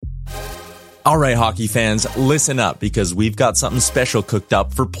All right, hockey fans, listen up because we've got something special cooked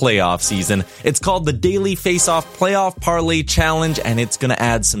up for playoff season. It's called the Daily Face-Off Playoff Parlay Challenge, and it's going to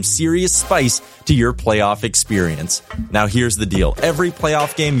add some serious spice to your playoff experience. Now, here's the deal. Every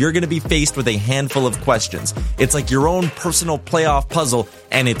playoff game, you're going to be faced with a handful of questions. It's like your own personal playoff puzzle,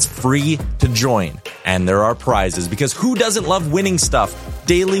 and it's free to join. And there are prizes, because who doesn't love winning stuff?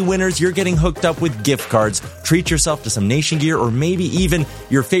 Daily winners, you're getting hooked up with gift cards. Treat yourself to some Nation gear or maybe even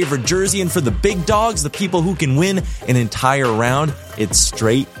your favorite jersey. And for the big dogs, the people who can win an entire round, it's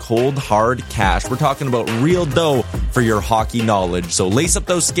straight, cold, hard cash. We're talking about real dough for your hockey knowledge. So lace up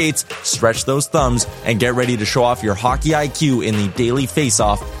those skates, stretch those thumbs, and get ready to show off your hockey IQ in the Daily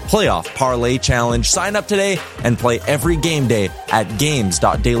Face-Off Playoff Parlay Challenge. Sign up today and play every game day at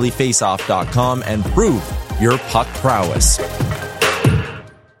games.dailyfaceoff.com and prove your puck prowess.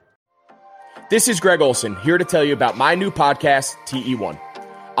 This is Greg Olson, here to tell you about my new podcast, TE1.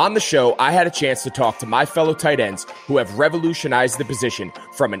 On the show, I had a chance to talk to my fellow tight ends who have revolutionized the position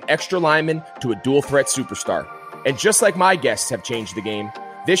from an extra lineman to a dual-threat superstar. And just like my guests have changed the game,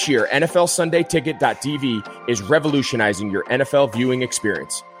 this year, NFLSundayTicket.tv is revolutionizing your NFL viewing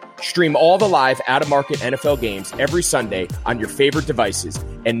experience. Stream all the live out-of-market NFL games every Sunday on your favorite devices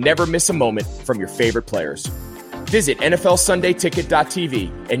and never miss a moment from your favorite players. Visit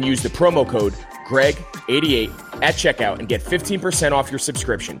NFLSundayTicket.tv and use the promo code GREG88 at checkout and get 15% off your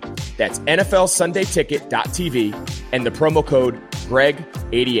subscription. That's NFLSundayTicket.tv and the promo code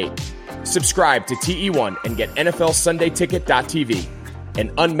GREG88. Subscribe to TE1 and get NFLSundayTicket.tv,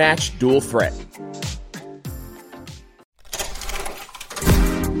 an unmatched dual threat.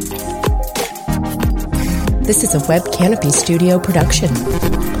 This is a Web Canopy Studio production.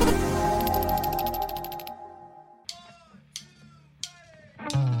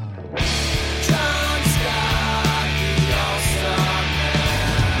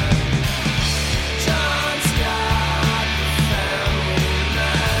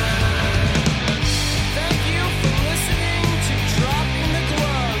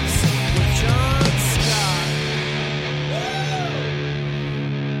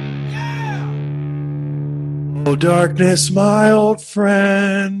 Darkness, my old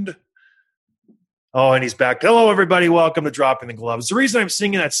friend. Oh, and he's back. Hello, everybody. Welcome to Dropping the Gloves. The reason I'm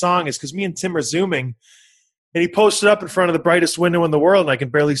singing that song is because me and Tim are Zooming, and he posted up in front of the brightest window in the world, and I can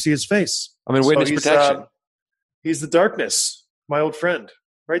barely see his face. I'm in witness protection. He's the darkness, my old friend.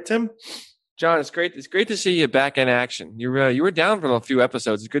 Right, Tim? John, it's great. It's great to see you back in action. You were down for a few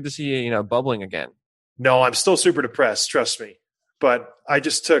episodes. It's good to see you, bubbling again. No, I'm still super depressed. Trust me. But I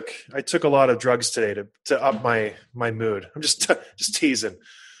took a lot of drugs today to up my mood. I'm just teasing.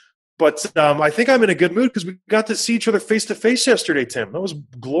 But I think I'm in a good mood because we got to see each other face to face yesterday, Tim. That was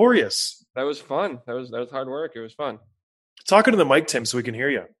glorious. That was fun. That was hard work. It was fun. Talking to the mic, Tim, so we can hear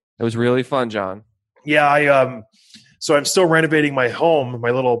you. It was really fun, John. Yeah, so I'm still renovating my home,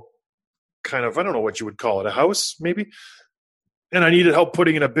 my little kind of, I don't know what you would call it, a house maybe. And I needed help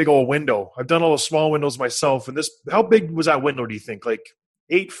putting in a big old window. I've done all the small windows myself. And how big was that window, do you think? Like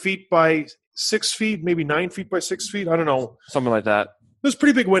 8 feet by 6 feet, maybe 9 feet by 6 feet? I don't know. Something like that. It was a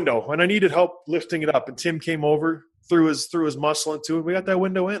pretty big window, and I needed help lifting it up. And Tim came over, threw his muscle into it. We got that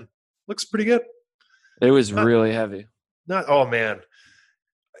window in. Looks pretty good. It was really heavy. Oh, man.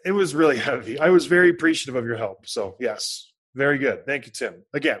 It was really heavy. I was very appreciative of your help. So, yes, very good. Thank you, Tim.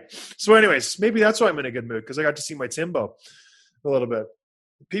 Again. So, anyways, maybe that's why I'm in a good mood, because I got to see my Timbo a little bit.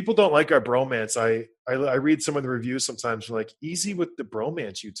 People don't like our bromance. I read some of the reviews sometimes. They're like, easy with the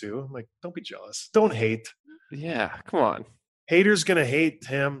bromance, you two. I'm like, don't be jealous. Don't hate. Yeah, come on. Haters gonna hate,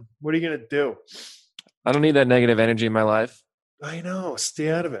 Tim. What are you gonna do? I don't need that negative energy in my life. I know.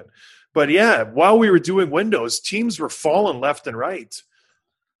 Stay out of it. But yeah, while we were doing windows, teams were falling left and right.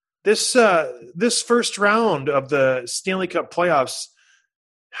 This first round of the Stanley Cup playoffs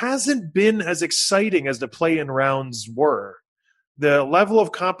hasn't been as exciting as the play-in rounds were. The level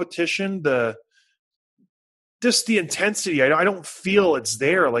of competition, the intensity, I don't feel it's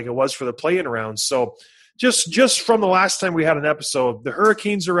there like it was for the play-in rounds. So just from the last time we had an episode, the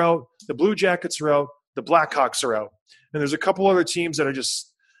Hurricanes are out, the Blue Jackets are out, the Blackhawks are out. And there's a couple other teams that are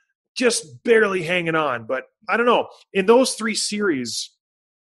just barely hanging on. But I don't know. In those three series,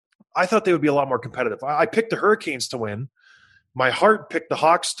 I thought they would be a lot more competitive. I picked the Hurricanes to win. My heart picked the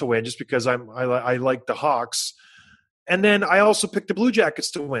Hawks to win just because I like the Hawks. And then I also picked the Blue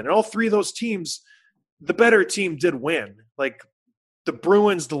Jackets to win. And all three of those teams, the better team did win. Like the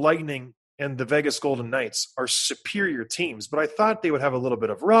Bruins, the Lightning, and the Vegas Golden Knights are superior teams. But I thought they would have a little bit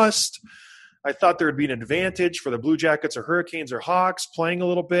of rust. I thought there would be an advantage for the Blue Jackets or Hurricanes or Hawks playing a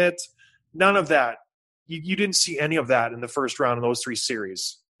little bit. None of that. You didn't see any of that in the first round of those three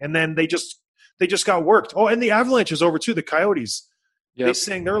series. And then they just they just got worked. Oh, and the Avalanche is over too. The Coyotes, Yep. they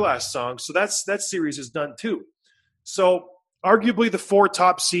sang their last song. So that series is done too. So arguably the 4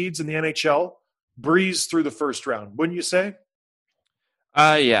 top seeds in the NHL breezed through the first round, wouldn't you say?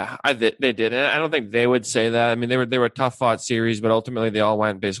 Yeah, they did. And I don't think they would say that. I mean, they were a tough fought series, but ultimately they all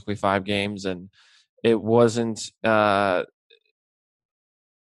went basically 5 games, and it wasn't. It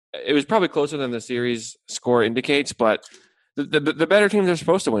was probably closer than the series score indicates, but the better teams are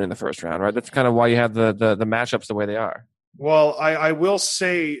supposed to win in the first round, right? That's kind of why you have the matchups the way they are. Well, I will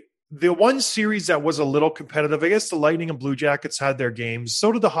say the one series that was a little competitive, I guess the Lightning and Blue Jackets had their games.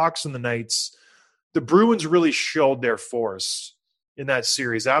 So did the Hawks and the Knights. The Bruins really showed their force in that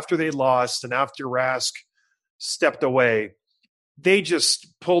series. After they lost and after Rask stepped away, they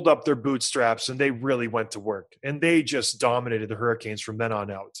just pulled up their bootstraps and they really went to work. And they just dominated the Hurricanes from then on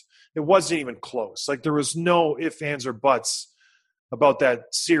out. It wasn't even close. Like there was no ifs, ands, or buts about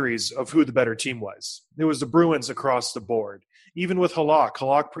that series of who the better team was. It was the Bruins across the board. Even with Halak.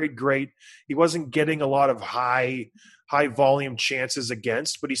 Halak played great. He wasn't getting a lot of high volume chances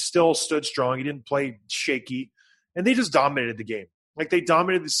against, but he still stood strong. He didn't play shaky. And they just dominated the game. Like they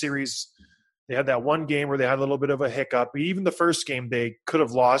dominated the series. They had that one game where they had a little bit of a hiccup. Even the first game they could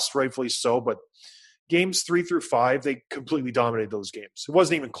have lost, rightfully so, but games 3 through 5, they completely dominated those games. It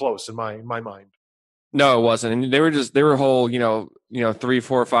wasn't even close in my mind. No, it wasn't. And they were whole, 3,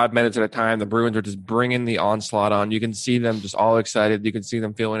 4, 5 minutes at a time. The Bruins were just bringing the onslaught on. You can see them just all excited. You can see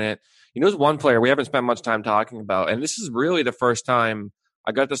them feeling it. There's one player we haven't spent much time talking about, and this is really the first time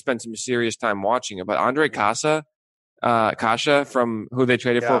I got to spend some serious time watching it. But Andre Kasha from who they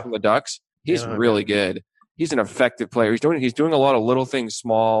traded for from the Ducks, he's really good. He's an effective player. He's doing a lot of little things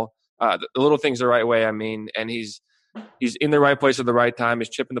small, the little things the right way. I mean, and he's in the right place at the right time. He's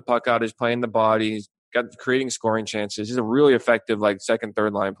chipping the puck out. He's playing the body. He's got creating scoring chances. He's a really effective, like second,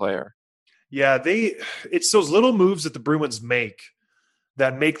 third line player. Yeah, it's those little moves that the Bruins make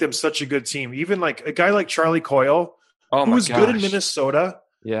that make them such a good team. Even like a guy like Charlie Coyle, who was good in Minnesota.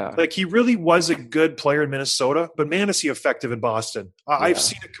 Yeah. Like he really was a good player in Minnesota, but man, is he effective in Boston. I've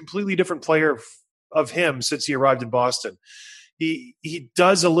seen a completely different player of him since he arrived in Boston. He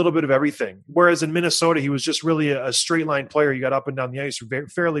does a little bit of everything. Whereas in Minnesota, he was just really a straight line player. He got up and down the ice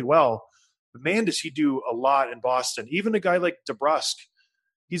fairly well. But man, does he do a lot in Boston. Even a guy like DeBrusk,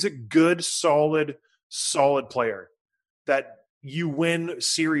 he's a good, solid player that you win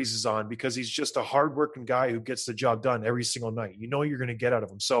series on because he's just a hardworking guy who gets the job done every single night. You know you're going to get out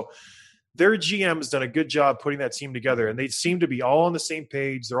of him. So their GM has done a good job putting that team together, and they seem to be all on the same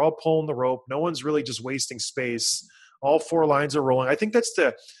page. They're all pulling the rope. No one's really just wasting space. All 4 lines are rolling. I think that's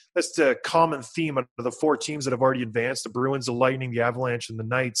the common theme of the 4 teams that have already advanced: the Bruins, the Lightning, the Avalanche, and the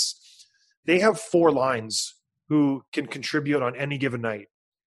Knights. They have 4 lines who can contribute on any given night.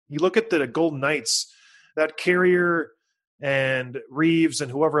 You look at the Golden Knights, that Carrier and Reeves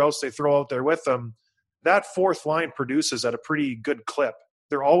and whoever else they throw out there with them, that 4th line produces at a pretty good clip.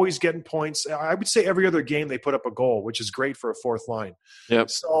 They're always getting points. I would say every other game they put up a goal, which is great for a 4th line. Yep.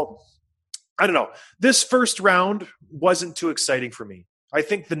 So I don't know. This first round wasn't too exciting for me. I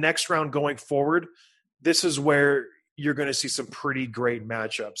think the next round going forward, this is where you're going to see some pretty great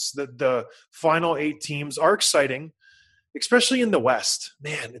matchups. The final 8 teams are exciting, especially in the West.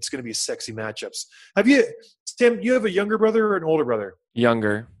 Man, it's going to be sexy matchups. Tim, you have a younger brother or an older brother?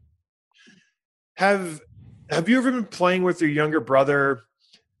 Younger. Have you ever been playing with your younger brother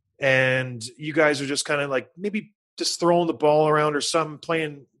and you guys are just kind of like maybe just throwing the ball around or something,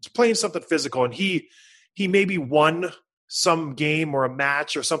 playing something physical, and he maybe won some game or a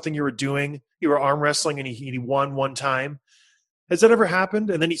match or something you were doing? You were arm wrestling and he won one time. Has that ever happened?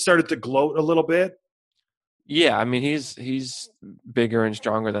 And then he started to gloat a little bit? Yeah, I mean he's bigger and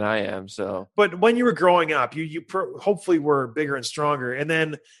stronger than I am. So, but when you were growing up, you hopefully were bigger and stronger. And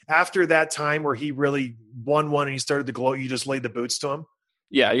then after that time where he really won one and he started to gloat, you just laid the boots to him.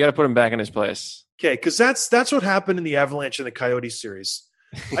 Yeah, you got to put him back in his place. Okay, because that's what happened in the Avalanche and the Coyotes series.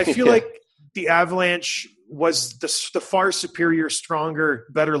 I feel like the Avalanche was the far superior, stronger,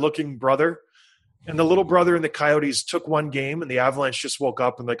 better looking brother, and the little brother in the Coyotes took one game, and the Avalanche just woke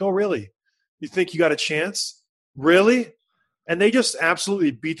up and like, oh really? You think you got a chance? Really? And they just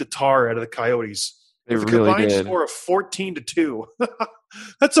absolutely beat the tar out of the Coyotes. They with a really combined did. score of 14-2.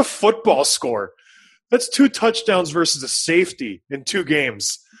 That's a football score. That's 2 touchdowns versus a safety in 2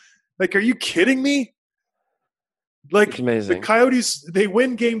 games. Like, are you kidding me? Like, it's amazing. The Coyotes, they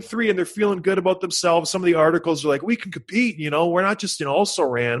win game 3 and they're feeling good about themselves. Some of the articles are like, we can compete. We're not just an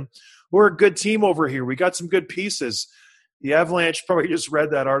also-ran. We're a good team over here. We got some good pieces. The Avalanche probably just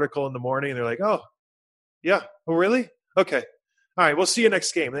read that article in the morning and they're like, oh, yeah. Oh, really? Okay. All right. We'll see you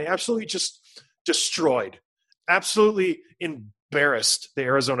next game. They absolutely just destroyed, absolutely embarrassed the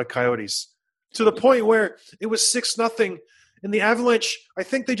Arizona Coyotes to the point where it was 6-0. And the Avalanche, I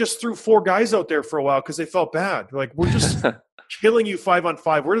think they just threw 4 guys out there for a while because they felt bad. Like, we're just killing you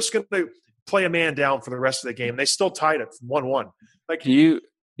 5-on-5. We're just going to play a man down for the rest of the game. They still tied it 1-1. Like, you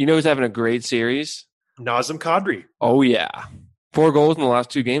know who's having a great series? Nazem Kadri. Oh, yeah. 4 goals in the last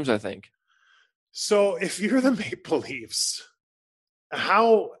 2 games, I think. So if you're the Maple Leafs,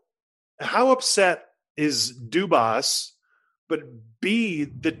 how upset is Dubas, but B,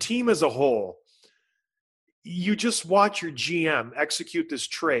 the team as a whole? You just watch your GM execute this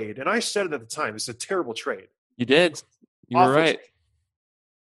trade. And I said it at the time, it's a terrible trade. You did. You Awful were right. trade.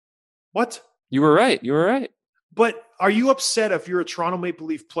 What? You were right. You were right. But are you upset if you're a Toronto Maple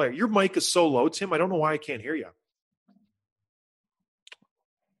Leaf player? Your mic is so low, Tim. I don't know why I can't hear you.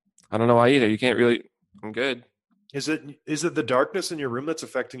 I don't know why either. You can't really. I'm good. Is it the darkness in your room that's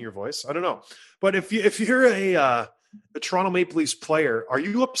affecting your voice? I don't know. But if you're a Toronto Maple Leafs player, are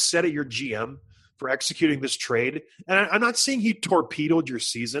you upset at your GM for executing this trade? And I'm not saying he torpedoed your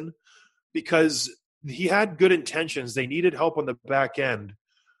season, because he had good intentions. They needed help on the back end.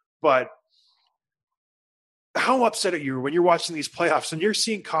 But how upset are you when you're watching these playoffs and you're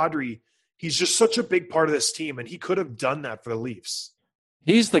seeing Kadri? He's just such a big part of this team, and he could have done that for the Leafs.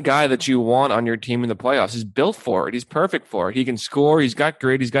 He's the guy that you want on your team in the playoffs. He's built for it. He's perfect for it. He can score. He's got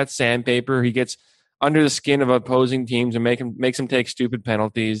grit. He's got sandpaper. He gets under the skin of opposing teams and makes them take stupid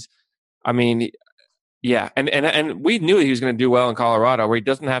penalties. I mean, yeah, and we knew he was going to do well in Colorado, where he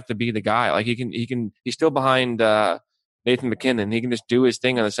doesn't have to be the guy. Like he's still behind Nathan McKinnon. He can just do his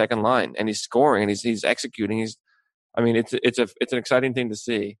thing on the second line, and he's scoring and he's executing. It's an exciting thing to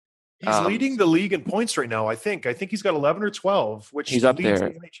see. He's leading the league in points right now. I think he's got 11 or 12, which he's up leads there.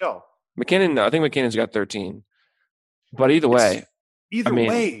 The NHL. I think McKinnon's got 13. But either way,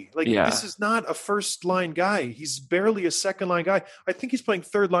 this is not a first line guy. He's barely a second line guy. I think he's playing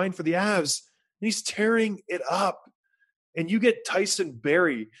third line for the Avs, and he's tearing it up. And you get Tyson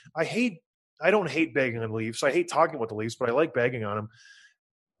Barrie. I don't hate bagging on the Leafs. I hate talking about the Leafs, but I like bagging on them.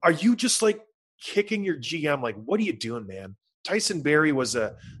 Are you just like kicking your GM? Like, what are you doing, man? Tyson Barrie was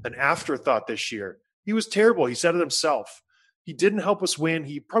an afterthought this year. He was terrible. He said it himself. He didn't help us win.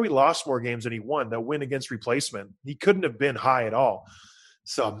 He probably lost more games than he won. That win against replacement, he couldn't have been high at all.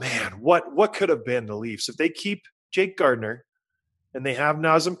 So, man, what could have been the Leafs? If they keep Jake Gardiner and they have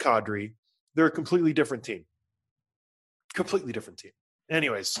Nazem Kadri, they're a completely different team. Completely different team.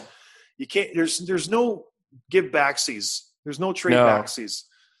 Anyways, you can't. There's no give backsies. There's no trade backsies.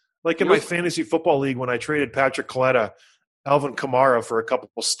 Like in my fantasy football league when I traded Patrick Coletta, Alvin Kamara for a couple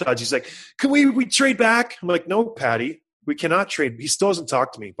studs. He's like, can we trade back? I'm like, no, Patty, we cannot trade. He still hasn't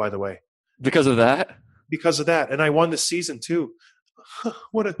talked to me, by the way. Because of that? Because of that. And I won the season too.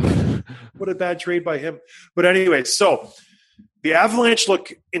 What a bad trade by him. But anyway, so the Avalanche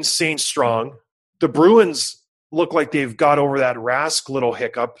look insane strong. The Bruins look like they've got over that Rask little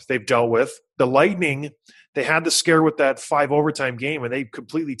hiccup they've dealt with. The Lightning, they had the scare with that 5 overtime game, and they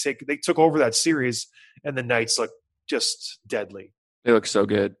took over that series, and the Knights look just deadly. They look so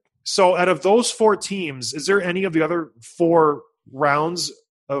good. So out of those 4 teams, is there any of the other 4 rounds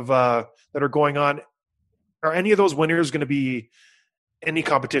of that are going on? Are any of those winners going to be any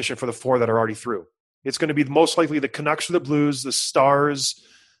competition for the 4 that are already through? It's going to be most likely the Canucks or the Blues, the Stars,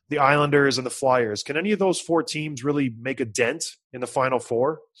 the Islanders, and the Flyers. Can any of those 4 teams really make a dent in the Final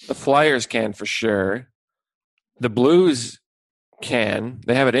 4? The Flyers can for sure. The Blues can.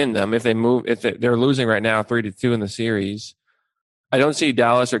 They have it in them if they move. If they're losing right now 3-2 in the series, I don't see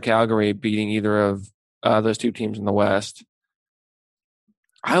Dallas or Calgary beating either of those 2 teams in the West.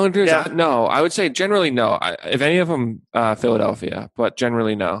 Islanders, no. I would say generally no. If any of them, Philadelphia, but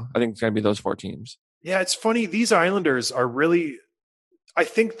generally no. I think it's going to be those 4 teams. Yeah, it's funny. These Islanders are really, I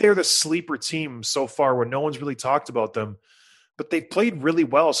think they're the sleeper team so far where no one's really talked about them, but they've played really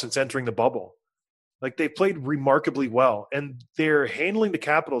well since entering the bubble. Like, they played remarkably well, and they're handling the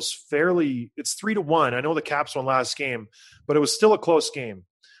Capitals fairly. It's 3-1. I know the Caps won last game, but it was still a close game.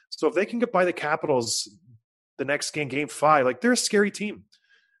 So if they can get by the Capitals the next game, game 5, like, they're a scary team.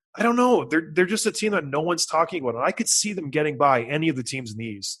 I don't know. They're just a team that no one's talking about. And I could see them getting by any of the teams in the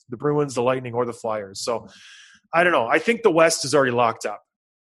East, the Bruins, the Lightning, or the Flyers. So I don't know. I think the West is already locked up.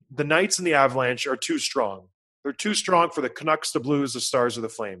 The Knights and the Avalanche are too strong. They're too strong for the Canucks, the Blues, the Stars, or the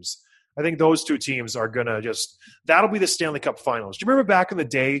Flames. I think those 2 teams are going to that'll be the Stanley Cup Finals. Do you remember back in the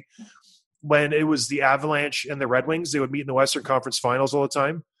day when it was the Avalanche and the Red Wings? They would meet in the Western Conference Finals all the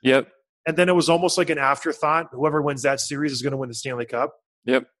time. Yep. And then it was almost like an afterthought. Whoever wins that series is going to win the Stanley Cup.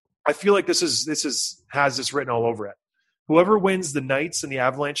 Yep. I feel like this has this written all over it. whoever wins the Knights and the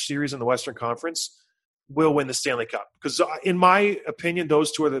Avalanche series in the Western Conference will win the Stanley Cup. Because in my opinion,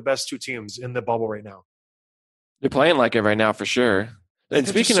 those two are the best two teams in the bubble right now. They're playing like it right now for sure. And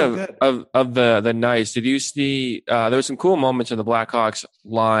speaking of the Knights, did you see there were some cool moments in the Blackhawks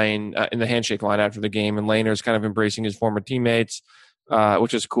line in the handshake line after the game, and Lehner's kind of embracing his former teammates,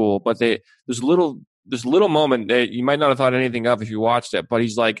 which is cool. But there's a little moment that you might not have thought anything of if you watched it, but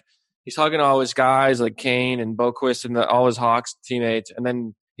he's hugging all his guys like Kane and Boquist and all his Hawks teammates, and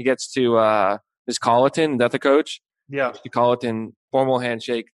then he gets to is Colleton, that the coach? Yeah. Colleton, formal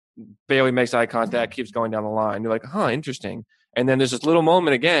handshake, barely makes eye contact, keeps going down the line. You're like, interesting. And then there's this little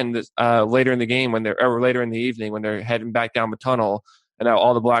moment again later in the game later in the evening when they're heading back down the tunnel, and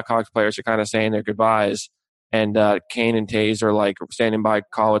all the Blackhawks players are kind of saying their goodbyes. And Kane and Taze are like standing by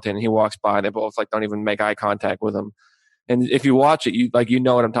Colleton, and he walks by. They both like don't even make eye contact with him. And if you watch it, you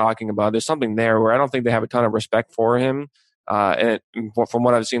know what I'm talking about. There's something there where I don't think they have a ton of respect for him. From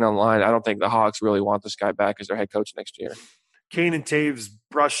what I've seen online, I don't think the Hawks really want this guy back as their head coach next year. Kane and Taves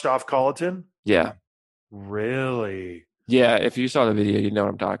brushed off Colleton? Yeah. Really? Yeah, if you saw the video, you know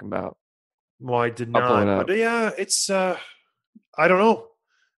what I'm talking about. Well, I did not. But yeah, it's I don't know.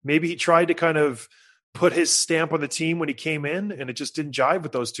 Maybe he tried to kind of put his stamp on the team when he came in, and it just didn't jive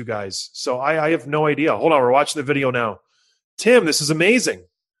with those two guys. So I have no idea. Hold on, we're watching the video now. Tim, this is amazing.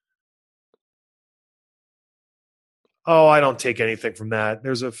 Oh, I don't take anything from that.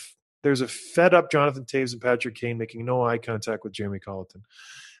 There's a fed up Jonathan Taves and Patrick Kane making no eye contact with Jeremy Colleton.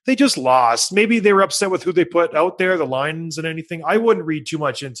 They just lost. Maybe they were upset with who they put out there, the lines and anything. I wouldn't read too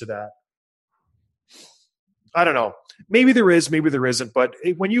much into that. I don't know. Maybe there is, maybe there isn't. But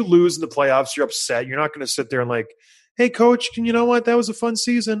when you lose in the playoffs, you're upset. You're not going to sit there and like, hey, coach, you know what? That was a fun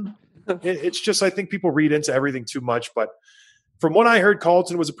season. It's just, I think people read into everything too much. But from what I heard,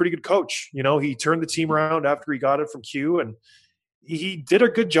 Colleton was a pretty good coach. He turned the team around after he got it from Q, and he did a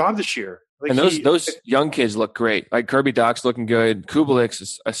good job this year. Like, and those young kids look great. Like Kirby Doc's looking good. Kubelik's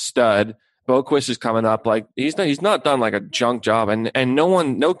is a stud. Boquist is coming up. Like he's not done like a junk job. And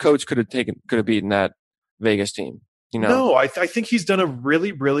no coach could have beaten that Vegas team. No, I think he's done a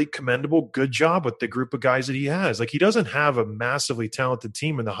really, really commendable, good job with the group of guys that he has. Like he doesn't have a massively talented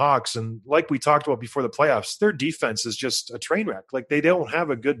team in the Hawks, and like we talked about before the playoffs, their defense is just a train wreck. Like they don't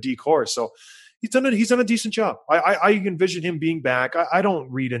have a good D-core. So he's done a decent job. I envision him being back. I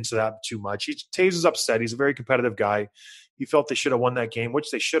don't read into that too much. Taves is upset. He's a very competitive guy. He felt they should have won that game, which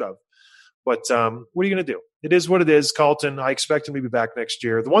they should have. But what are you going to do? It is what it is. Colleton, I expect him to be back next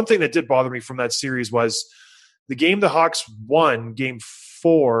year. The one thing that did bother me from that series was the game the Hawks won, game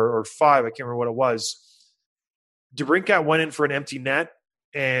 4 or 5, I can't remember what it was. DeBrincat went in for an empty net,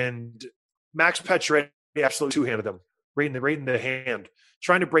 and Max Pacioretty absolutely two-handed him right in the hand,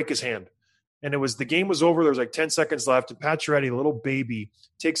 trying to break his hand. And the game was over. There was like 10 seconds left, and Pacioretty, a little baby,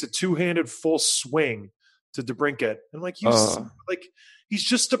 takes a two-handed full swing to DeBrincat. And he's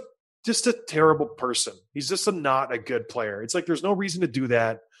just a terrible person. He's just not a good player. It's like there's no reason to do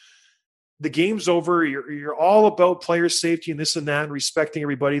that. The game's over. You're all about player safety and this and that and respecting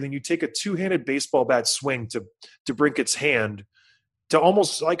everybody. Then you take a two-handed baseball bat swing to DeBrincat's hand to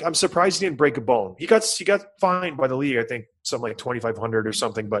almost like, I'm surprised he didn't break a bone. He got fined by the league, I think something like $2,500 or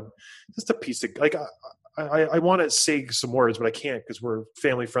something, but just a piece of like, I want to say some words, but I can't because we're a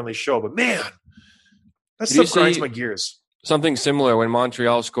family-friendly show. But man, that stuff grinds my gears. Something similar when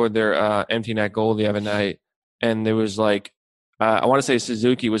Montreal scored their empty net goal the other night, and there was like, I want to say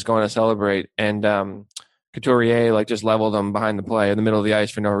Suzuki was going to celebrate, and Couturier like just leveled him behind the play in the middle of the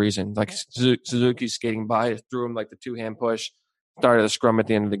ice for no reason. Like Suzuki skating by, threw him like the two-hand push, started a scrum at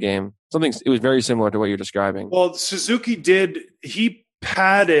the end of the game. It was very similar to what you're describing. Well, Suzuki he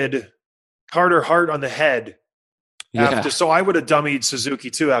padded Carter Hart on the head after, so I would have dummied Suzuki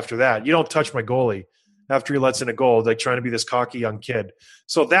too after that. You don't touch my goalie after he lets in a goal, like trying to be this cocky young kid.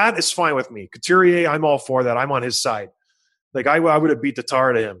 So that is fine with me. Couturier, I'm all for that. I'm on his side. Like I would have beat the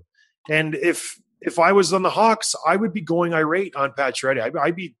tar to him. And if I was on the Hawks, I would be going irate on Pacioretty.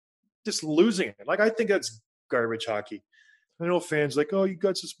 I'd be just losing it. Like I think that's garbage hockey. I know fans like, oh, you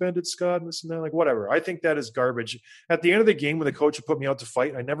got suspended, Scott, and this and that. Like whatever. I think that is garbage. At the end of the game, when the coach would put me out to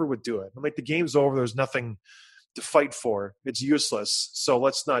fight, I never would do it. I'm like, the game's over. There's nothing to fight for. It's useless. So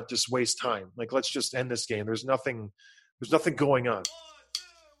let's not just waste time. Like let's just end this game. There's nothing going on.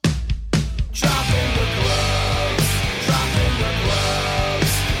 Dropping the gloves, dropping the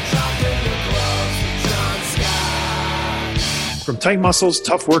gloves, dropping the gloves, John Scott. From tight muscles,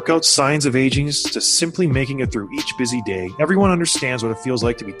 tough workouts, signs of aging, to simply making it through each busy day, everyone understands what it feels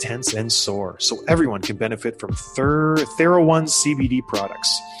like to be tense and sore, so everyone can benefit from TheraOne CBD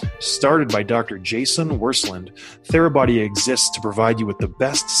products. Started by Dr. Jason Wersland, TheraBody exists to provide you with the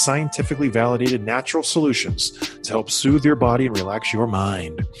best scientifically validated natural solutions to help soothe your body and relax your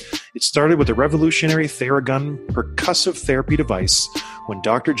mind. It started with the revolutionary Theragun percussive therapy device. When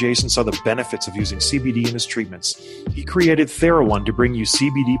Dr. Jason saw the benefits of using CBD in his treatments, he created TheraOne to bring you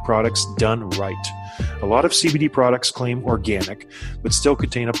CBD products done right. A lot of CBD products claim organic, but still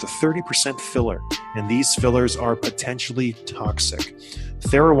contain up to 30% filler, and these fillers are potentially toxic.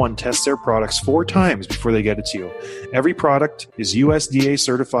 TheraOne tests their products 4 times before they get it to you. Every product is USDA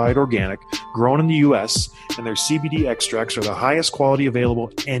certified organic, grown in the US, and their CBD extracts are the highest quality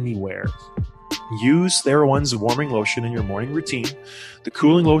available anywhere. Use TheraOne's warming lotion in your morning routine, the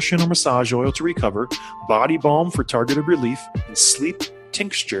cooling lotion or massage oil to recover, body balm for targeted relief, and sleep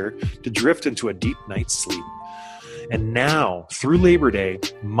tincture to drift into a deep night's sleep. And now, through Labor Day,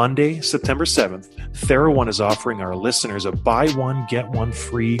 Monday, September 7th, TheraOne is offering our listeners a buy one, get one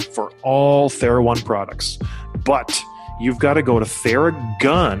free for all TheraOne products. But you've got to go to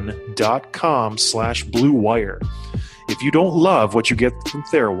theragun.com/Blue Wire. If you don't love what you get from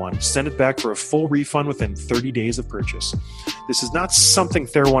TheraOne, send it back for a full refund within 30 days of purchase. This is not something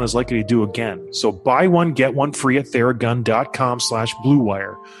TheraOne is likely to do again. So buy one, get one free at theragun.com/Blue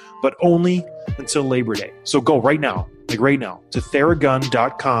Wire, but only until Labor Day. So go right now, to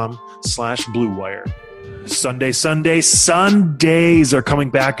theragun.com/Blue Wire. Sundays are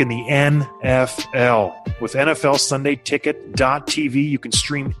coming back in the NFL. With NFL Sunday Ticket.tv, you can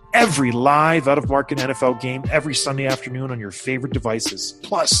stream every live out-of-market NFL game every Sunday afternoon on your favorite devices.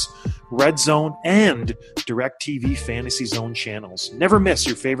 Plus, Red Zone and DirecTV Fantasy Zone channels. Never miss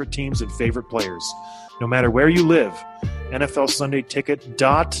your favorite teams and favorite players. No matter where you live, NFL Sunday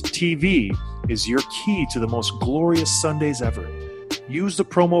Ticket.tv is your key to the most glorious Sundays ever. Use the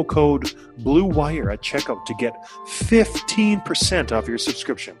promo code BLUEWIRE at checkout to get 15% off your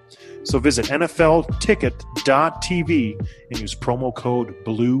subscription. So visit NFLticket.tv and use promo code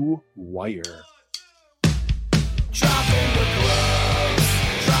BLUEWIRE. Dropping the gloves,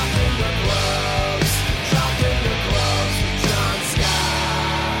 dropping the gloves, dropping the gloves with John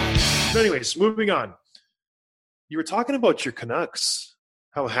Scott. So anyways, moving on. You were talking about your Canucks,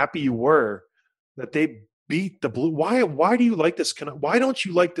 how happy you were that they beat the Blue. Why do you like this? Why don't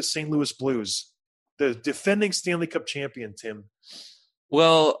you like the St. Louis Blues, the defending Stanley Cup champion, Tim?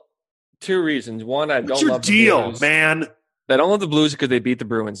 Well, 2 reasons. One, I What's don't your love deal, the Blues. man? I don't love the Blues because they beat the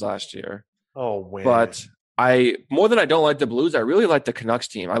Bruins last year. Oh, man. But more than I don't like the Blues, I really like the Canucks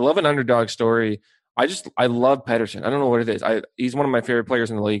team. I love an underdog story. I love Pettersson. I don't know what it is. He's one of my favorite players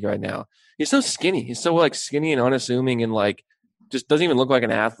in the league right now. He's so skinny. He's so skinny and unassuming and just doesn't even look like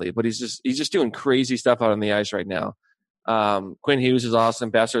an athlete, but he's just doing crazy stuff out on the ice right now. Quinn Hughes is awesome.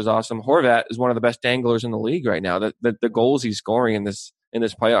 Besser is awesome. Horvat is one of the best danglers in the league right now. The goals he's scoring in this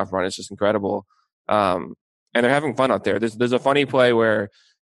playoff run is just incredible. And they're having fun out there. There's a funny play where,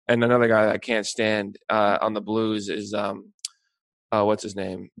 and another guy that I can't stand on the Blues is what's his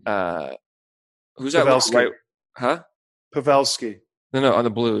name? Who's that? Pavelski. Right? Huh? Pavelski. No, on the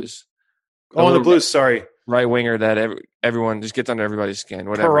Blues. Oh, on the Blues, sorry. Right winger that everyone just gets under everybody's skin.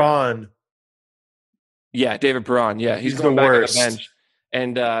 Whatever. Perron. Yeah, David Perron. Yeah, he's the going back worst. on the bench.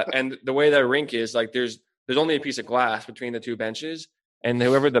 And the way that rink is, there's only a piece of glass between the 2 benches, and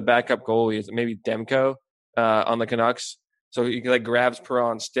whoever the backup goalie is, maybe Demko on the Canucks. So he grabs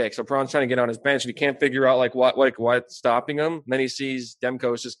Perron's stick. So Perron's trying to get on his bench, and he can't figure out what's stopping him. And then he sees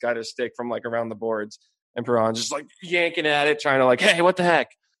Demko's just got his stick from around the boards, and Perron's just yanking at it, trying to hey, what the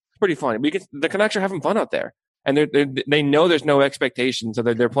heck? It's pretty funny. The Canucks are having fun out there, and they know there's no expectation, so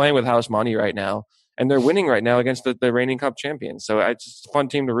they're playing with house money right now, and they're winning right now against the reigning Cup champions. So it's just a fun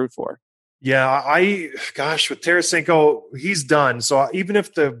team to root for. Yeah, with Tarasenko, he's done. So even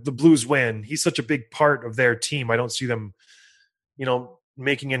if the Blues win, he's such a big part of their team. I don't see them,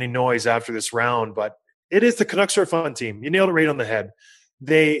 making any noise after this round. But it is the Canucks are a fun team. You nailed it right on the head.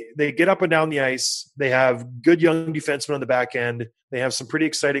 They get up and down the ice. They have good young defensemen on the back end. They have some pretty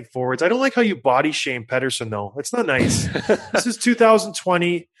exciting forwards. I don't like how you body shame Pettersson, though. It's not nice. This is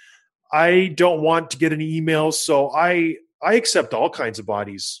 2020. I don't want to get any emails, so I accept all kinds of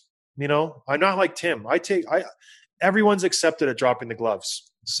bodies. I'm not like Tim. Everyone's accepted at dropping the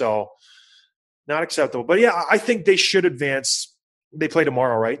gloves, so not acceptable. But yeah, I think they should advance. They play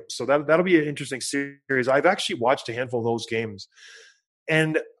tomorrow, right? So that'll be an interesting series. I've actually watched a handful of those games,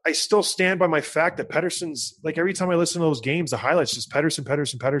 and I still stand by my fact that Pettersson's every time I listen to those games, the highlights just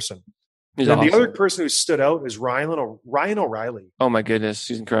Pettersson. He's And then the awesome. other person who stood out is Ryan O'Reilly. Oh my goodness,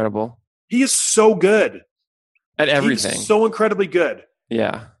 he's incredible He is so good. at everything. He's so incredibly good.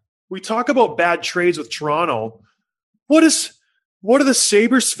 Yeah. We talk about bad trades with Toronto. What are the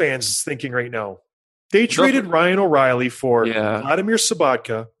Sabres fans thinking right now? They traded Ryan O'Reilly for Vladimir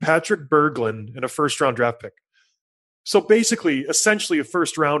Sobotka, Patrick Berglund, and a first-round draft pick. So basically, essentially a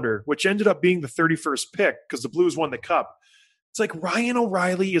first-rounder, which ended up being the 31st pick because the Blues won the Cup. It's like Ryan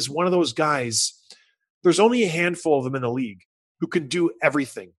O'Reilly is one of those guys. There's only a handful of them in the league who can do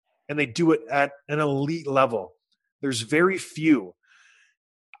everything, and they do it at an elite level. There's very few.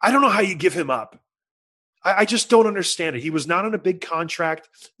 I don't know how you give him up. I just don't understand it. He was not on a big contract.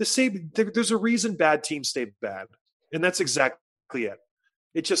 There's a reason bad teams stay bad, and that's exactly it.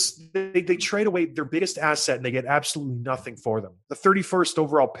 It just they trade away their biggest asset and they get absolutely nothing for them. The 31st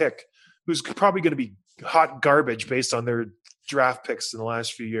overall pick, who's probably going to be hot garbage based on their draft picks in the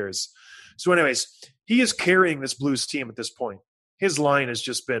last few years. So, anyways, he is carrying this Blues team at this point. His line has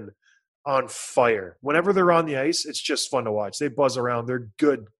just been on fire. Whenever they're on the ice, it's just fun to watch. They buzz around. They're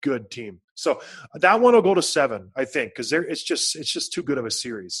good team. So that one will go to 7, I think, because it's just too good of a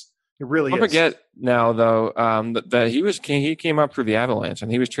series. It really Don't is. forget now, though, that he came up through the Avalanche,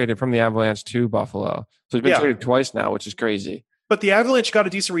 and he was traded from the Avalanche to Buffalo. So he's been traded twice now, which is crazy. But the Avalanche got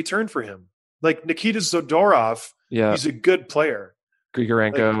a decent return for him. Like Nikita Zadorov, he's a good player.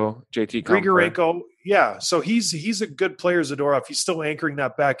 Grigorenko, JT Compher. Grigorenko, yeah. So he's a good player, Zadorov. He's still anchoring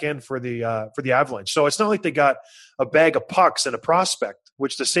that back end for the Avalanche. So it's not like they got a bag of pucks and a prospect,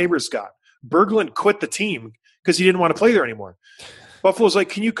 which the Sabres got. Berglund quit the team because he didn't want to play there anymore. Buffalo's like,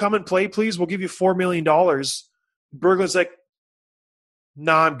 can you come and play, please? We'll give you $4 million. Berglund's like,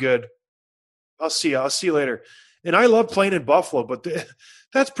 nah, I'm good. I'll see you later. And I love playing in Buffalo, but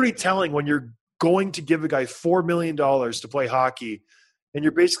that's pretty telling when you're going to give a guy $4 million to play hockey, and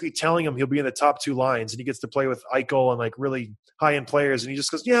you're basically telling him he'll be in the top 2 lines, and he gets to play with Eichel and like really high-end players, and he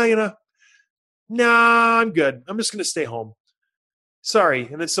just goes, nah, I'm good. I'm just going to stay home. Sorry.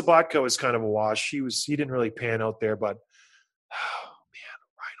 And then Sobotka was kind of a wash. He didn't really pan out there, but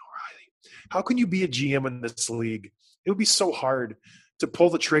Ryan O'Reilly. How can you be a GM in this league? It would be so hard to pull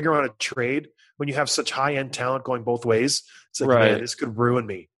the trigger on a trade when you have such high-end talent going both ways. It's like, man, this could ruin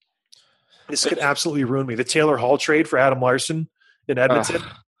me. This could absolutely ruin me. The Taylor Hall trade for Adam Larson in Edmonton.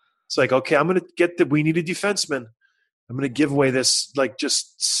 It's like, okay, I'm going to we need a defenseman. I'm going to give away this, like,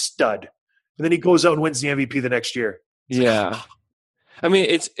 just stud. And then he goes out and wins the MVP the next year. Yeah. I mean,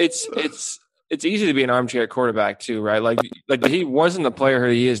 it's easy to be an armchair quarterback too, right? Like he wasn't the player who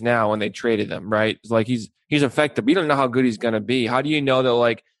he is now when they traded him, right? It's like he's effective. You don't know how good he's going to be. How do you know that,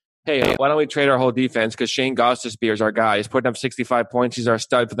 like, hey, why don't we trade our whole defense? Because Shane Gostisbehere is our guy. He's putting up 65 points. He's our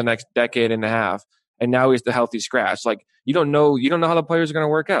stud for the next decade and a half. And now he's the healthy scratch. Like, you don't know how the players are going to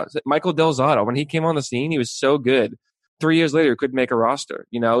work out. Michael Del Zotto, when he came on the scene, he was so good. 3 years later, couldn't make a roster.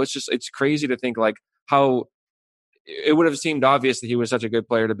 It's crazy to think like how it would have seemed obvious that he was such a good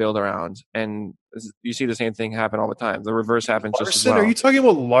player to build around. And you see the same thing happen all the time. The reverse happens Larson, just as well. Are you talking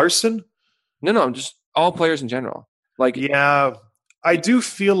about Larson? No, I'm just all players in general. Like, yeah, I do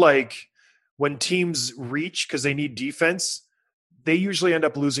feel like when teams reach because they need defense, they usually end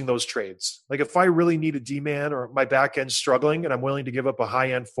up losing those trades. Like if I really need a D-man or my back end's struggling and I'm willing to give up a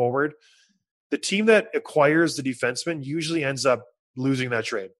high-end forward, the team that acquires the defenseman usually ends up losing that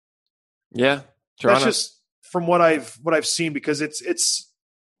trade. Yeah, Toronto. That's just from what I've seen, because it's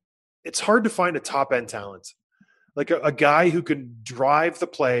hard to find a top-end talent. Like a guy who can drive the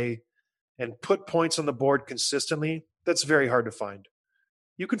play and put points on the board consistently, that's very hard to find.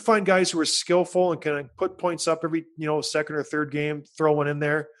 You can find guys who are skillful and can put points up every, second or third game, throw one in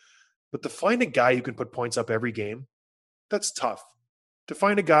there. But to find a guy who can put points up every game, that's tough. To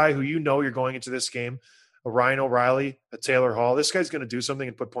find a guy who you're going into this game, a Ryan O'Reilly, a Taylor Hall, this guy's going to do something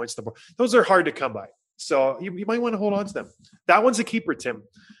and put points on the board. Those are hard to come by. So you might want to hold on to them. That one's a keeper, Tim.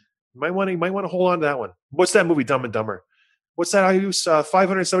 You might want to hold on to that one. What's that movie, Dumb and Dumber? What's that? I use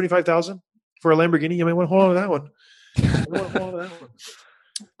 $575,000 for a Lamborghini. You might want to hold on to that one.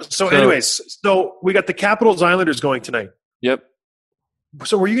 So anyways, we got the Capitals Islanders going tonight. Yep.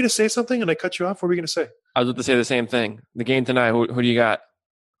 So were you going to say something and I cut you off? What were you going to say? I was about to say the same thing. The game tonight, who do you got?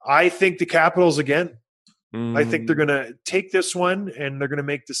 I think the Capitals again. I think they're going to take this one and they're going to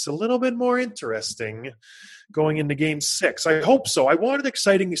make this a little bit more interesting going into Game 6. I hope so. I want an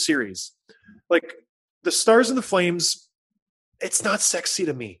exciting series. Like the Stars and the Flames, it's not sexy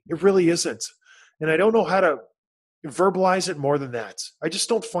to me. It really isn't. And I don't know how to verbalize it more than that. I just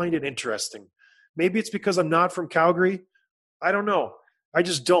don't find it interesting. Maybe it's because I'm not from Calgary. I don't know. I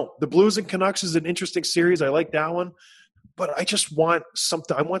just don't. The Blues and Canucks is an interesting series. I like that one. but I just want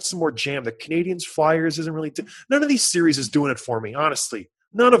something. I want some more jam. The Canadians Flyers isn't really. None of these series is doing it for me. Honestly,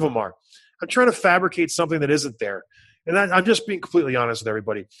 none of them are. I'm trying to fabricate something that isn't there. And I'm just being completely honest with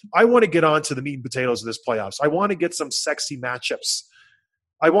everybody. I want to get on to the meat and potatoes of this playoffs. I want to get some sexy matchups.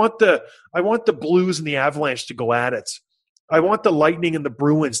 I want the Blues and the Avalanche to go at it. I want the Lightning and the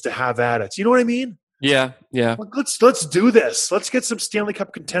Bruins to have at it. You know what I mean? Yeah. Let's do this. Let's get some Stanley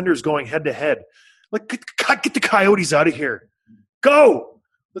Cup contenders going head to head. Like get the Coyotes out of here. Go.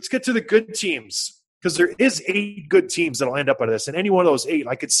 Let's get to the good teams, because there is 8 good teams that'll end up out of this, and any one of those 8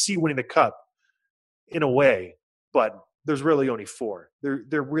 I could see winning the cup in a way. But there's really only 4.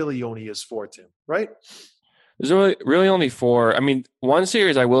 There really only is 4, Tim, right? There's really only 4. I mean, one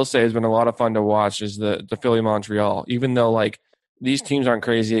series I will say has been a lot of fun to watch is the Philly Montreal. Even though like these teams aren't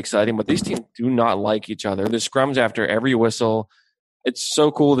crazy exciting, but these teams do not like each other. The scrums after every whistle. It's so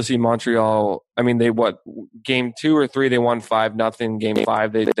cool to see Montreal. I mean, game 2 or 3 they won 5-0. Game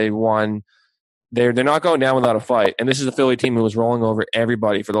 5 they won. They're not going down without a fight. And this is a Philly team who was rolling over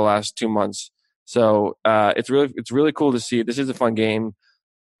everybody for the last 2 months. So it's really cool to see. This is a fun game.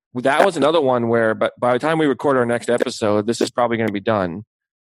 That was another one where, but by the time we record our next episode, this is probably going to be done.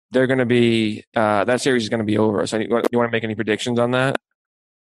 They're going to be that series is going to be over. So you want to make any predictions on that?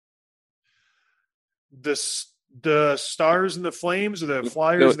 The Stars and the Flames, or the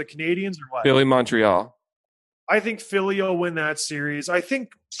Flyers and the Canadians, or what? Philly Montreal. I think Philly will win that series. I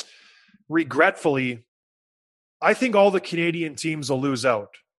think, regretfully, I think all the Canadian teams will lose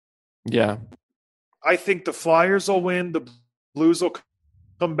out. Yeah. I think the Flyers will win, the Blues will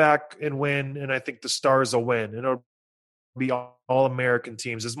come back and win, and I think the Stars will win. And it'll be all American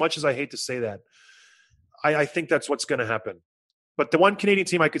teams. As much as I hate to say that, I think that's what's going to happen. But the one Canadian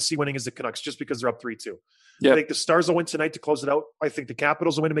team I could see winning is the Canucks, just because they're up 3-2. Yep. I think the Stars will win tonight to close it out. I think the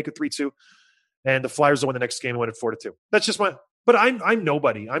Capitals will win to make it 3-2. And the Flyers will win the next game and win it 4-2. That's just but I'm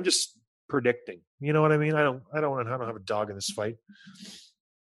nobody. I'm just predicting. You know what I mean? I don't have a dog in this fight.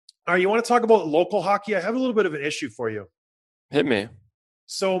 All right, you want to talk about local hockey? I have a little bit of an issue for you. Hit me.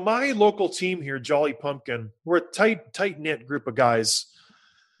 So my local team here, Jolly Pumpkin, we're a tight-knit group of guys.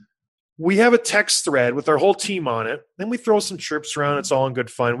 We have a text thread with our whole team on it. Then we throw some chirps around. It's all in good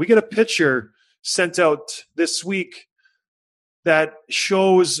fun. We get a picture sent out this week that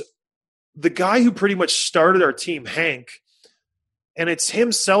shows the guy who pretty much started our team, Hank, and it's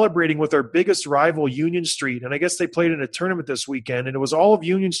him celebrating with our biggest rival, Union Street. And I guess they played in a tournament this weekend, and it was all of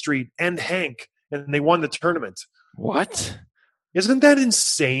Union Street and Hank, and they won the tournament. What? Isn't that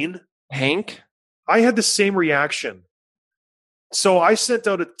insane? Hank? I had the same reaction. So I sent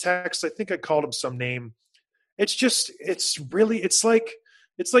out a text. I think I called him some name. It's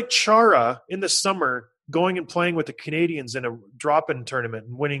like Chara in the summer going and playing with the Canadians in a drop-in tournament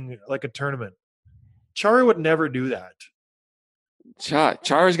and winning like a tournament. Chara would never do that.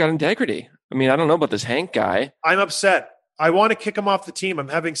 Chara's got integrity. I mean, I don't know about this Hank guy. I'm upset. I want to kick him off the team. I'm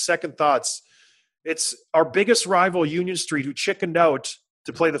having second thoughts. It's our biggest rival, Union Street, who chickened out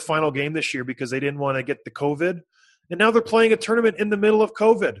to play the final game this year because they didn't want to get the COVID. And now they're playing a tournament in the middle of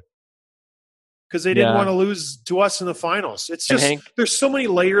COVID because they didn't want to lose to us in the finals. It's just there's so many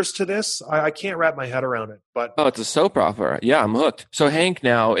layers to this. I can't wrap my head around it. But it's a soap opera. Yeah, I'm hooked. So Hank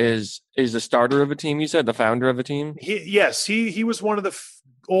now is the starter of a team, you said, the founder of a team? He was one of the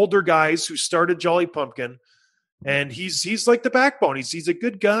older guys who started Jolly Pumpkin. And he's like the backbone. He's a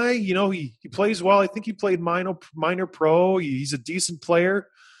good guy. You know, he plays well. I think he played minor pro. He's a decent player.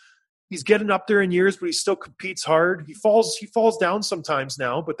 He's getting up there in years, but he still competes hard. He falls down sometimes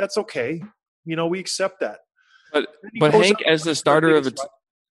now, but that's okay. You know, we accept that. But Hank as the starter of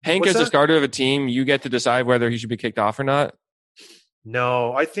the starter of a team, you get to decide whether he should be kicked off or not.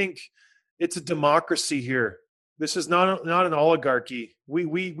 No, I think it's a democracy here. This is not an oligarchy.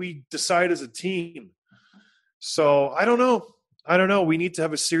 We decide as a team. So I don't know. We need to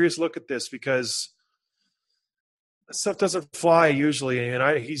have a serious look at this because stuff doesn't fly usually.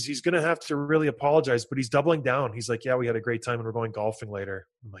 And he's going to have to really apologize, but he's doubling down. He's like, yeah, we had a great time and we're going golfing later.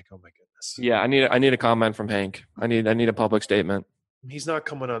 I'm like, oh my goodness. Yeah. I need a comment from Hank. I need a public statement. He's not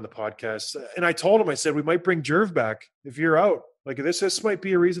coming on the podcast. And I told him, I said, we might bring Jerv back if you're out. Like this might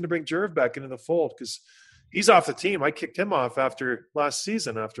be a reason to bring Jerv back into the fold because he's off the team. I kicked him off after last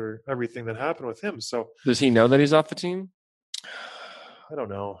season, after everything that happened with him. So does he know that he's off the team? I don't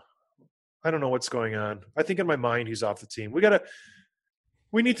know. I don't know what's going on. I think in my mind he's off the team.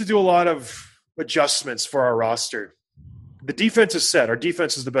 We need to do a lot of adjustments for our roster. The defense is set. Our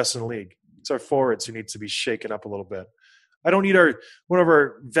defense is the best in the league. It's our forwards who need to be shaken up a little bit. I don't need one of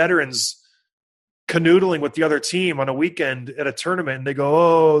our veterans canoodling with the other team on a weekend at a tournament, and they go,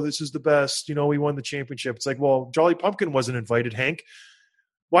 "Oh, this is the best. We won the championship." It's like, well, Jolly Pumpkin wasn't invited, Hank.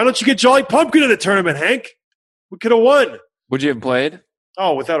 Why don't you get Jolly Pumpkin in a tournament, Hank? We could have won. Would you have played?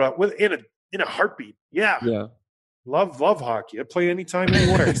 Oh, in a heartbeat. Yeah. Love hockey. I'd play anytime,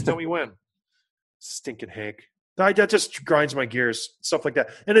 anywhere. Just tell me when. Stinking Hank. That just grinds my gears. Stuff like that.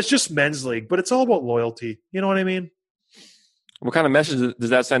 And it's just men's league, but it's all about loyalty. You know what I mean? What kind of message does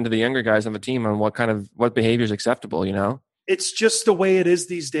that send to the younger guys on the team on what behavior is acceptable, It's just the way it is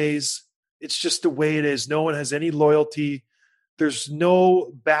these days. It's just the way it is. No one has any loyalty. There's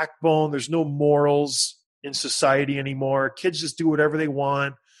no backbone. There's no morals in society anymore. Kids just do whatever they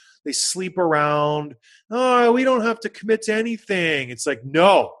want. They sleep around. Oh, we don't have to commit to anything. It's like,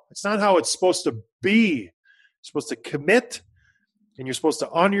 no, it's not how it's supposed to be. You're supposed to commit, and you're supposed to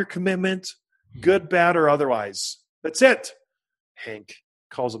honor your commitment, good, bad, or otherwise. That's it. Hank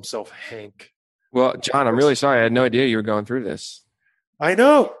calls himself Hank. Well, John, I'm really sorry. I had no idea you were going through this. I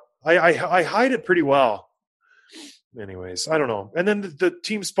know. I hide it pretty well. Anyways, I don't know. And then the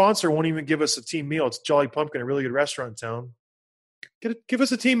team sponsor won't even give us a team meal. It's Jolly Pumpkin, a really good restaurant in town. Give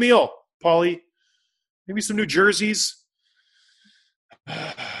us a team meal, Paulie. Maybe some new jerseys.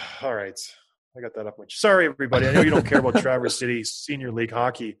 All right. I got that up much. Sorry, everybody. I know you don't care about Traverse City Senior League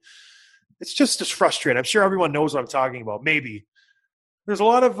hockey. It's just frustrating. I'm sure everyone knows what I'm talking about. Maybe. There's a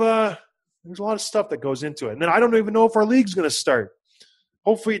lot of stuff that goes into it. And then I don't even know if our league's going to start.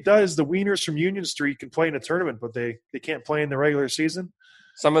 Hopefully it does. The Wieners from Union Street can play in a tournament, but they can't play in the regular season.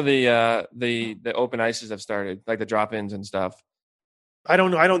 Some of the open ices have started, like the drop-ins and stuff. I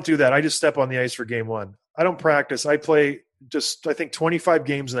don't do that. I just step on the ice for game one. I don't practice. I play I think 25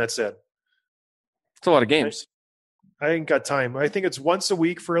 games, and that's it. It's a lot of games. I ain't got time. I think it's once a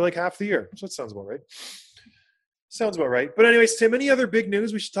week for like half the year. So that sounds about right. But anyways, Tim, any other big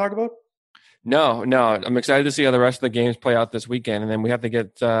news we should talk about? No. I'm excited to see how the rest of the games play out this weekend. And then we have to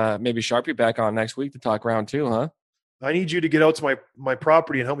get maybe Sharpie back on next week to talk round 2, huh? I need you to get out to my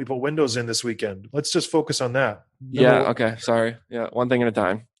property and help me put windows in this weekend. Let's just focus on that. Yeah, okay. Sorry. Yeah, one thing at a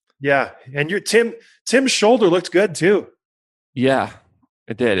time. Yeah. And Tim's shoulder looked good too. Yeah,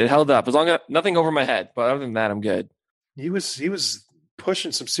 it did. It held up. As long as nothing over my head, but other than that, I'm good. He was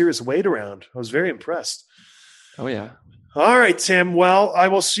pushing some serious weight around. I was very impressed. Oh, yeah. All right, Tim. Well, I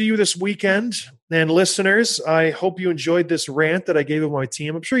will see you this weekend. And listeners, I hope you enjoyed this rant that I gave of my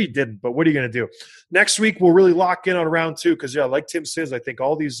team. I'm sure you didn't, but what are you going to do? Next week, we'll really lock in on round 2 because, yeah, like Tim says, I think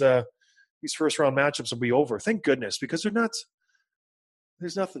all these first-round matchups will be over. Thank goodness, because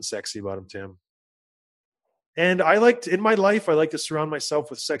there's nothing sexy about them, Tim. And in my life, I like to surround myself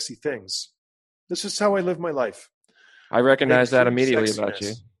with sexy things. This is how I live my life. I recognize that immediately about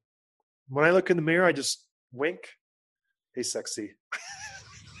you. When I look in the mirror, I just wink. Hey, sexy.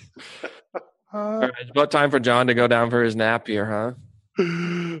 All right, it's about time for John to go down for his nap here, huh?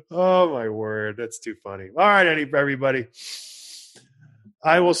 Oh, my word. That's too funny. All right, everybody.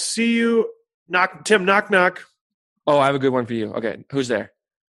 I will see you. Tim, knock, knock. Oh, I have a good one for you. Okay, who's there?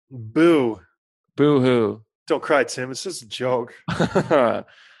 Boo. Boo-hoo. Don't cry, Tim. It's just a joke. I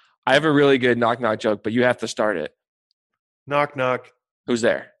have a really good knock-knock joke, but you have to start it. Knock, knock. Who's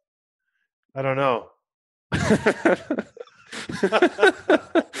there? I don't know.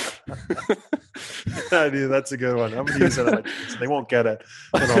 Dude, that's a good one. I'm going to use it on my kids. They won't get it.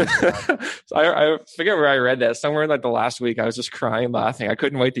 I forget where I read that. Somewhere like the last week, I was just crying, laughing. I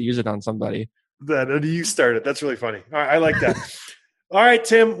couldn't wait to use it on somebody. You started. That's really funny. All right, I like that. All right,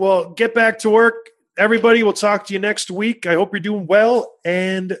 Tim. Well, get back to work. Everybody, we'll talk to you next week. I hope you're doing well,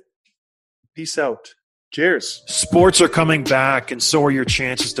 and peace out. Cheers. Sports are coming back, and so are your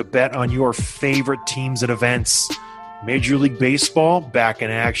chances to bet on your favorite teams and events. Major League Baseball back in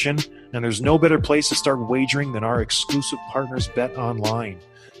action, and there's no better place to start wagering than our exclusive partners, Bet Online.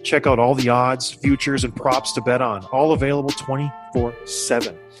 Check out all the odds, futures, and props to bet on, all available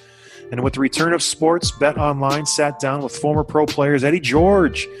 24/7. And with the return of sports, Bet Online sat down with former pro players Eddie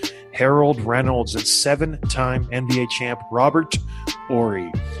George, Harold Reynolds, and 7-time NBA champ Robert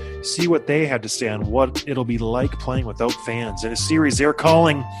Horry. See what they had to say on what it'll be like playing without fans in a series they're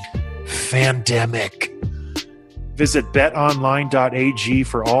calling Fandemic. Visit betonline.ag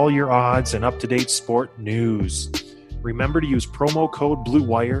for all your odds and up-to-date sport news. Remember to use promo code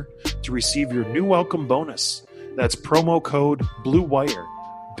BLUEWIRE to receive your new welcome bonus. That's promo code BLUEWIRE.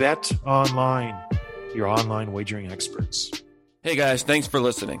 Bet Online, your online wagering experts. Hey guys, thanks for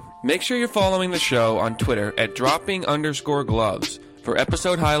listening. Make sure you're following the show on Twitter at dropping_gloves for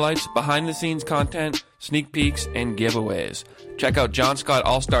episode highlights, behind-the-scenes content, sneak peeks, and giveaways. Check out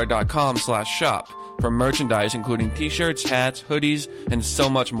johnscottallstar.com/shop for merchandise including t-shirts, hats, hoodies, and so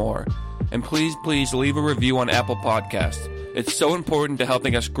much more. And please leave a review on Apple Podcasts. It's so important to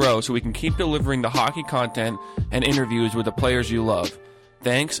helping us grow so we can keep delivering the hockey content and interviews with the players you love.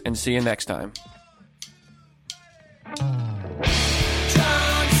 Thanks, and see you next time.